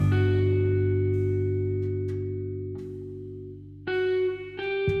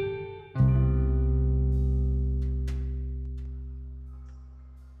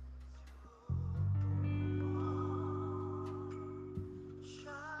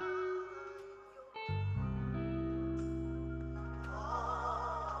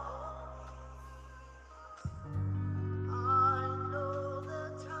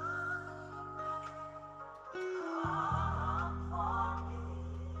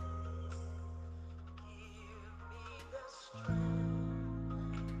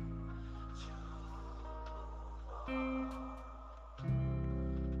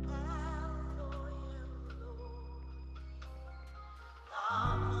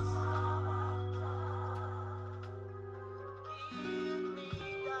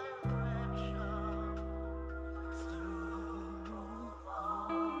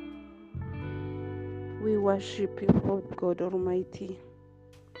worship you, Lord God Almighty.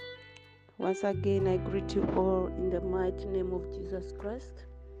 Once again, I greet you all in the mighty name of Jesus Christ.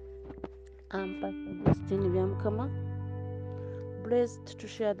 I'm Pastor Justine Vyamkama, blessed to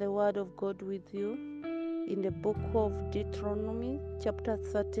share the word of God with you in the book of Deuteronomy, chapter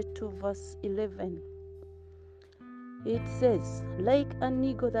 32, verse 11. It says, like an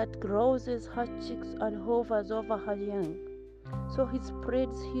eagle that raises her chicks and hovers over her young, so he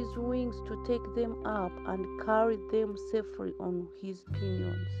spreads his wings to take them up and carry them safely on his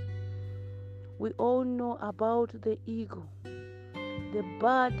pinions. We all know about the eagle, the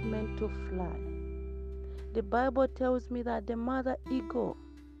bird meant to fly. The Bible tells me that the mother eagle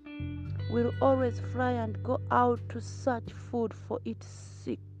will always fly and go out to search food for its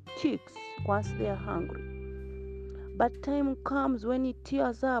chicks once they are hungry. But time comes when it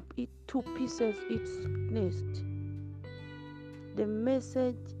tears up to pieces its nest. The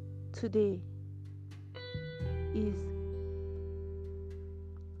message today is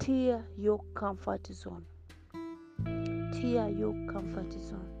tear your comfort zone. Tear your comfort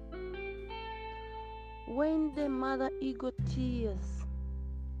zone. When the mother eagle tears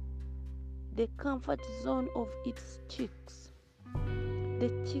the comfort zone of its chicks, the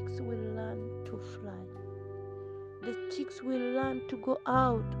chicks will learn to fly. The chicks will learn to go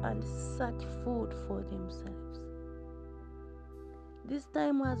out and search food for themselves. This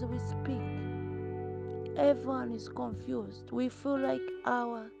time as we speak, everyone is confused. We feel like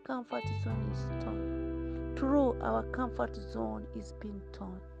our comfort zone is torn. True, our comfort zone is being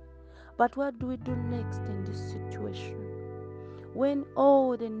torn. But what do we do next in this situation? When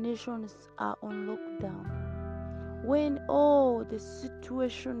all the nations are on lockdown, when all the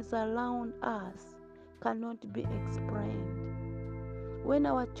situations around us cannot be explained, when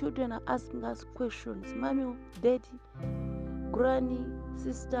our children are asking us questions, mommy, daddy, granny,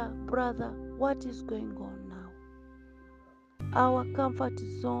 sister, brother, what is going on now? Our comfort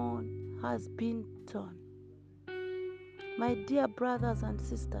zone has been torn. My dear brothers and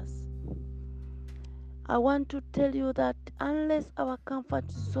sisters, I want to tell you that unless our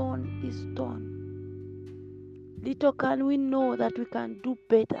comfort zone is torn, little can we know that we can do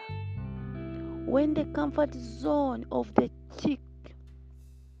better. When the comfort zone of the chick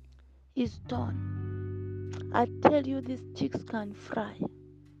is torn, I tell you these chicks can fly.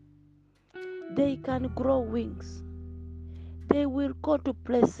 They can grow wings. They will go to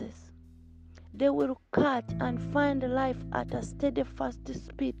places. They will catch and find life at a steady, fast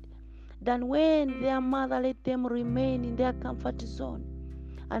speed than when their mother let them remain in their comfort zone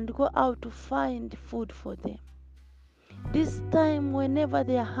and go out to find food for them. This time, whenever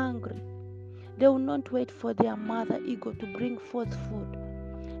they are hungry, they will not wait for their mother eagle to bring forth food.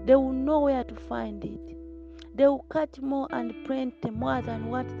 They will know where to find it. They will catch more and plenty more than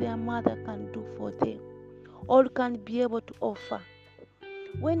what their mother can do for them or can be able to offer.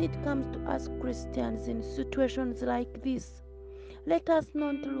 When it comes to us Christians in situations like this, let us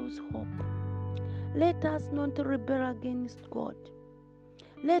not lose hope. Let us not rebel against God.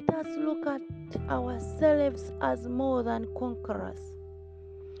 Let us look at ourselves as more than conquerors.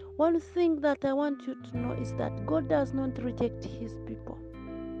 One thing that I want you to know is that God does not reject his people.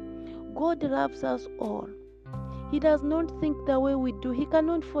 God loves us all. He does not think the way we do. He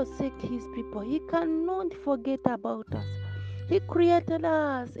cannot forsake his people. He cannot forget about us. He created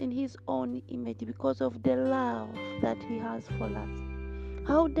us in his own image because of the love that he has for us.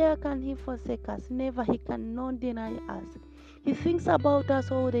 How dare can he forsake us? Never. He cannot deny us. He thinks about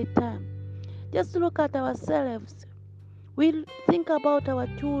us all the time. Just look at ourselves. We think about our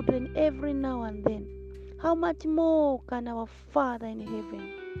children every now and then. How much more can our Father in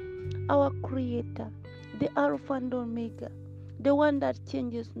heaven, our Creator, the Alpha and Omega, the one that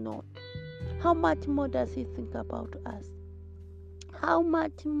changes not, how much more does he think about us? How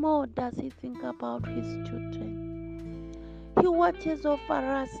much more does he think about his children? He watches over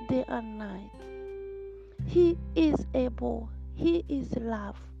us day and night. He is able. He is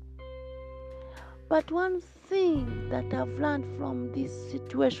love. But one thing that I've learned from this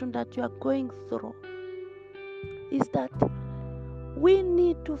situation that you are going through is that we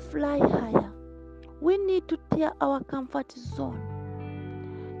need to fly higher. We need to tear our comfort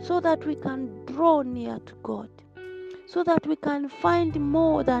zone so that we can draw near to God, so that we can find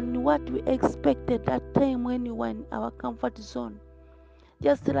more than what we expected that time when we were in our comfort zone.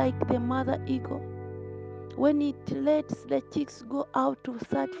 Just like the mother eagle, when it lets the chicks go out to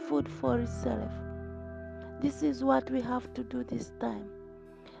search food for itself. This is what we have to do this time.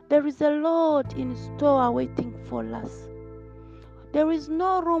 There is a lot in store waiting for us. There is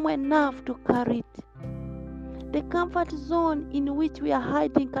no room enough to carry it. The comfort zone in which we are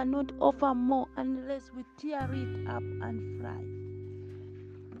hiding cannot offer more unless we tear it up and fly.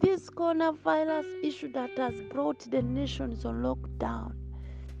 This coronavirus issue that has brought the nations on lockdown,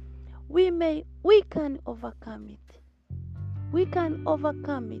 we can overcome it. We can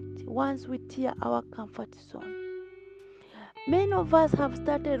overcome it once we tear our comfort zone. Many of us have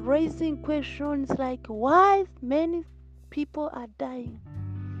started raising questions like why many people are dying,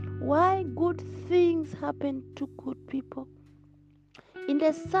 why good things happen to good people. In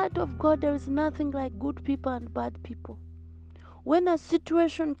the sight of God, there is nothing like good people and bad people. When a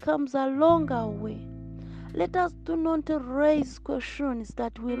situation comes along our way, let us do not raise questions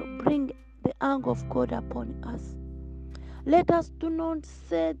that will bring the anger of God upon us. Let us do not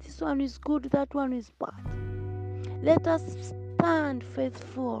say this one is good, that one is bad. Let us stand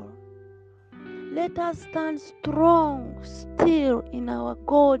faithful. Let us stand strong still in our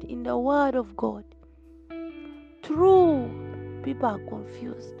God, in the Word of God. True, people are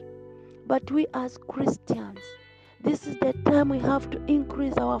confused. But we as Christians, this is the time we have to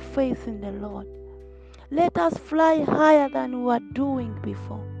increase our faith in the Lord. Let us fly higher than we were doing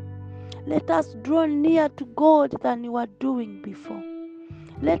before. Let us draw near to God than we were doing before.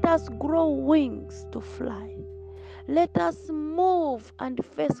 Let us grow wings to fly. Let us move and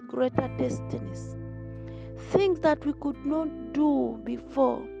face greater destinies. Things that we could not do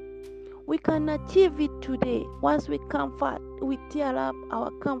before, we can achieve it today once we tear up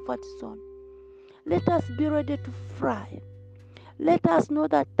our comfort zone. Let us be ready to fly. Let us know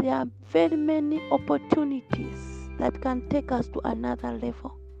that there are very many opportunities that can take us to another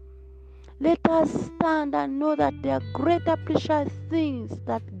level. Let us stand and know that there are greater precious things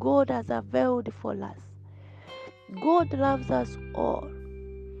that God has availed for us. God loves us all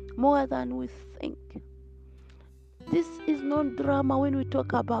more than we think. This is not drama when we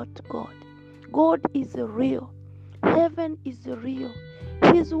talk about God. God is real. Heaven is real.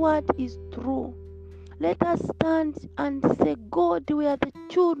 His word is true. Let us stand and say, God, we are the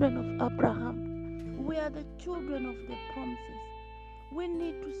children of Abraham. We are the children of the promises. We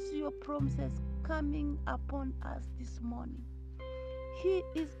need to see your promises coming upon us this morning. He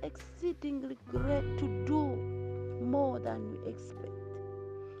is exceedingly great to do more than we expect.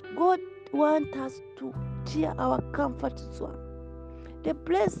 God wants us to tear our comfort zone. The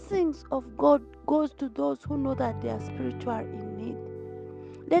blessings of God goes to those who know that they are spiritual in need.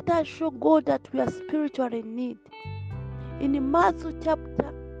 Let us show God that we are spiritual in need. In Matthew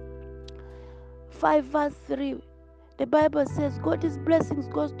chapter 5 verse 3, the Bible says God's blessings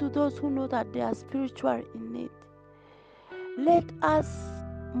goes to those who know that they are spiritual in need. Let us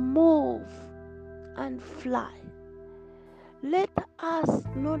move and fly. Let us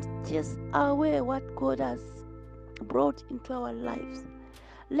not chase away what God has brought into our lives.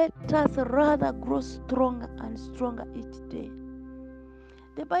 Let us rather grow stronger and stronger each day.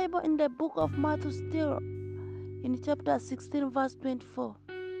 The Bible in the book of Matthew still in chapter 16 verse 24.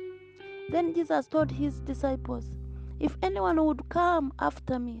 Then Jesus told his disciples, if anyone would come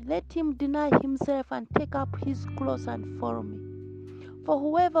after me, let him deny himself and take up his cross and follow me. For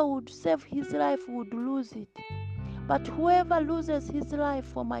whoever would save his life would lose it. But whoever loses his life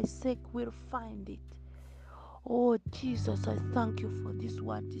for my sake will find it. Oh Jesus, I thank you for this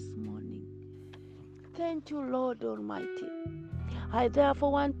word this morning. Thank you, Lord Almighty. I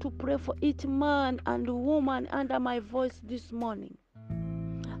therefore want to pray for each man and woman under my voice this morning.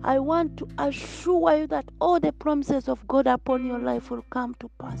 I want to assure you that all the promises of God upon your life will come to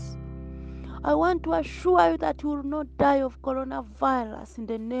pass. I want to assure you that you will not die of coronavirus in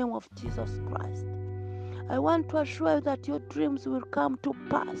the name of Jesus Christ. I want to assure you that your dreams will come to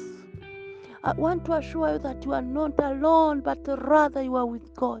pass. I want to assure you that you are not alone, but rather you are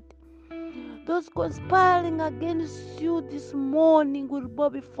with God. Those conspiring against you this morning will bow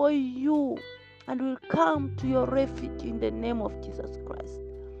before you and will come to your refuge in the name of Jesus Christ.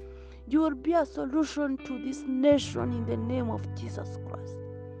 You will be a solution to this nation in the name of Jesus Christ.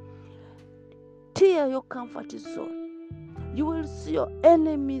 Tear your comfort zone. You will see your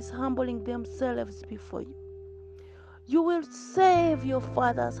enemies humbling themselves before you. You will save your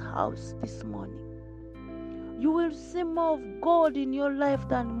Father's house this morning. You will see more of God in your life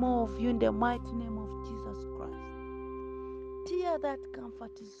than more of you in the mighty name of Jesus Christ. Tear that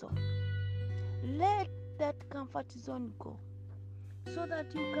comfort zone. Let that comfort zone go so that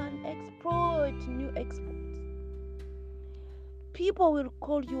you can exploit new exploits. People will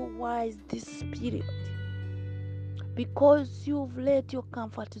call you wise this period because you've let your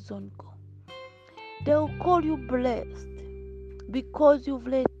comfort zone go. They will call you blessed because you've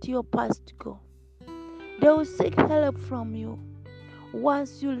let your past go. They will seek help from you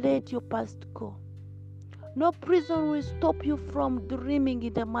once you let your past go. No prison will stop you from dreaming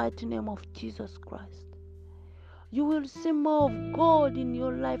in the mighty name of Jesus Christ. You will see more of God in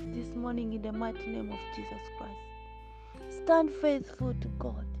your life this morning in the mighty name of Jesus Christ. Stand faithful to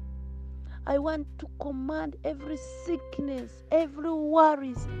God. I want to command every sickness, every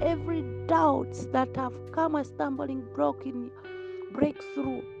worries, every doubts that have come a stumbling block in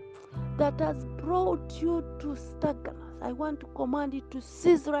breakthrough, that has brought you to stagnance. I want to command it to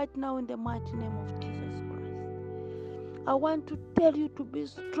cease right now in the mighty name of Jesus Christ. I want to tell you to be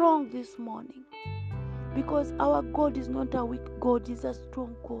strong this morning, because our God is not a weak God, He's a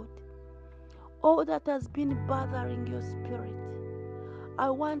strong God. All that has been bothering your spirit, I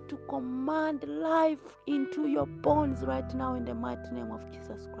want to command life into your bones right now in the mighty name of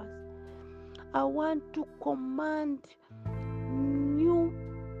Jesus Christ. I want to command new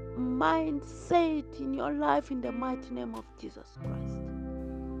mindset in your life in the mighty name of Jesus Christ.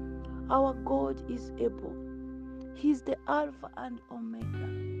 Our God is able. He's the Alpha and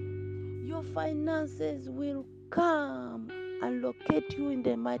Omega. Your finances will come and locate you in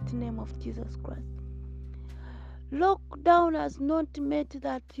the mighty name of Jesus Christ. Lockdown has not meant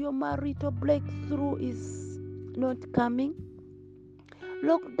that your marital breakthrough is not coming.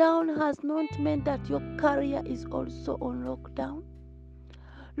 Lockdown has not meant that your career is also on lockdown.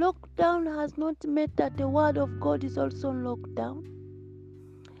 Lockdown has not meant that the word of God is also on lockdown.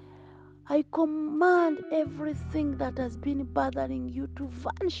 I command everything that has been bothering you to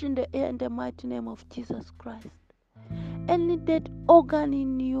vanish in the air in the mighty name of Jesus Christ. Any dead organ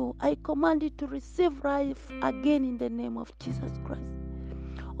in you, I command it to receive life again in the name of Jesus Christ.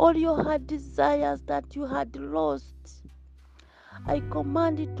 All your heart desires that you had lost, I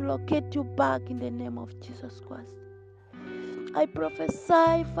command it to locate you back in the name of Jesus Christ. I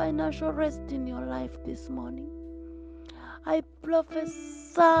prophesy financial rest in your life this morning. I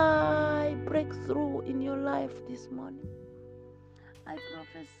prophesy breakthrough in your life this morning. I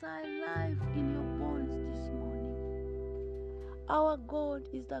prophesy life in your bones this morning. Our God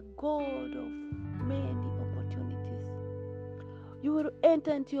is the God of many opportunities. You will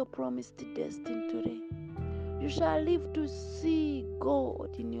enter into your promised destiny today. You shall live to see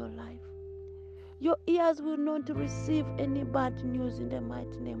God in your life. Your ears will not receive any bad news in the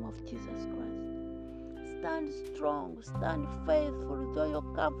mighty name of Jesus Christ. Stand strong, stand faithful, though your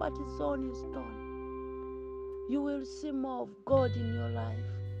comfort zone is torn. You will see more of God in your life.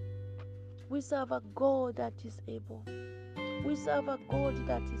 We serve a God that is able. We serve a God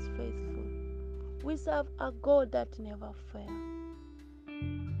that is faithful. We serve a God that never fails.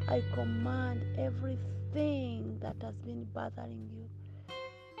 I command everything that has been bothering you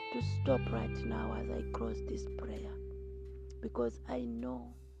to stop right now as I close this prayer, because I know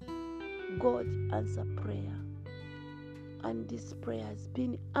God answers prayer, and this prayer has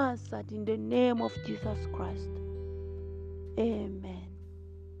been answered in the name of Jesus Christ. Amen.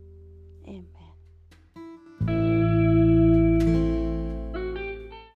 Amen.